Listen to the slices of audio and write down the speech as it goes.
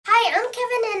Hi, I'm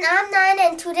Kevin and I'm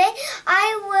 9, and today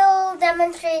I will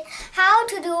demonstrate how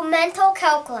to do mental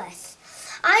calculus.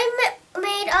 I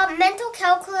made a mental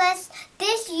calculus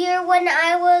this year when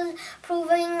I was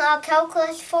proving a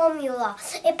calculus formula.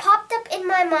 It popped up in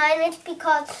my mind. It's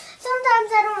because sometimes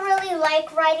I don't really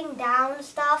like writing down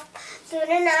stuff, so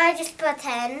then I just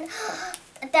pretend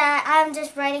that I'm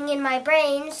just writing in my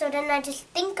brain, so then I just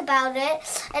think about it,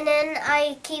 and then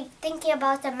I keep thinking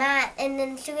about the math, and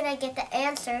then soon I get the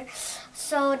answer.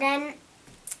 So then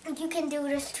you can do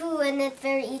this too, and it's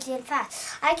very easy and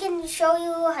fast. I can show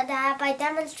you that by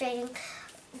demonstrating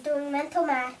doing mental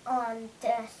math on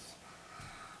this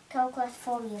calculus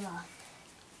formula.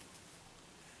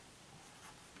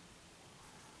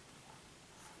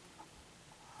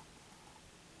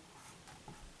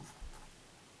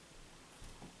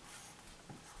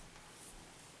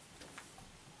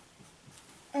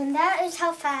 And that is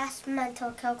how fast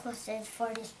mental calculus is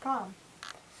for this problem.